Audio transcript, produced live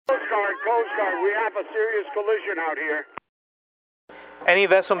Coast Guard, we have a serious collision out here. Any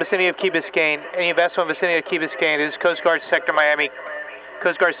vessel in the vicinity of Key Biscayne, this is Coast Guard Sector Miami.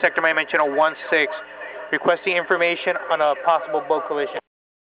 Coast Guard Sector Miami, channel 16, requesting information on a possible boat collision.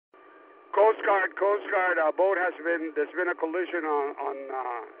 Coast Guard, there's been a collision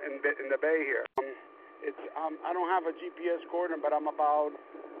in the bay here. I don't have a GPS coordinate, but I'm about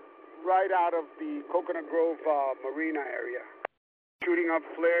right out of the Coconut Grove marina area. Shooting up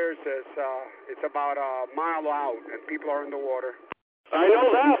flares, it's about a mile out, and people are in the water. I know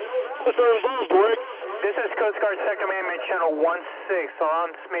that. What's involved, boy? This is Coast Guard Sector Miami, channel 16. So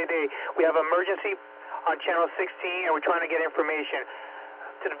on Mayday, we have emergency on channel 16, and we're trying to get information.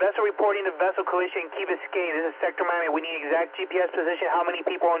 To the vessel reporting the vessel collision in Key Biscayne, this is Sector Miami. We need exact GPS position, how many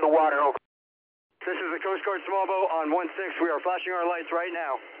people are in the water. This is the Coast Guard small boat on 16. We are flashing our lights right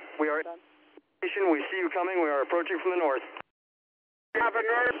now. We are at station. We see you coming. We are approaching from the north. We have a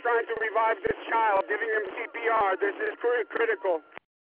nurse trying to revive this child, giving him CPR. This is critical.